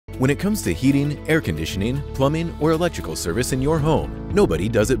When it comes to heating, air conditioning, plumbing, or electrical service in your home, nobody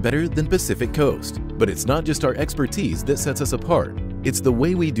does it better than Pacific Coast. But it's not just our expertise that sets us apart, it's the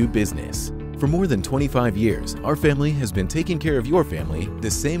way we do business. For more than 25 years, our family has been taking care of your family the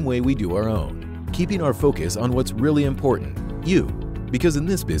same way we do our own, keeping our focus on what's really important, you. Because in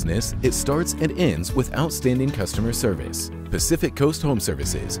this business, it starts and ends with outstanding customer service. Pacific Coast Home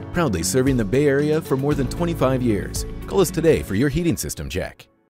Services, proudly serving the Bay Area for more than 25 years. Call us today for your heating system check.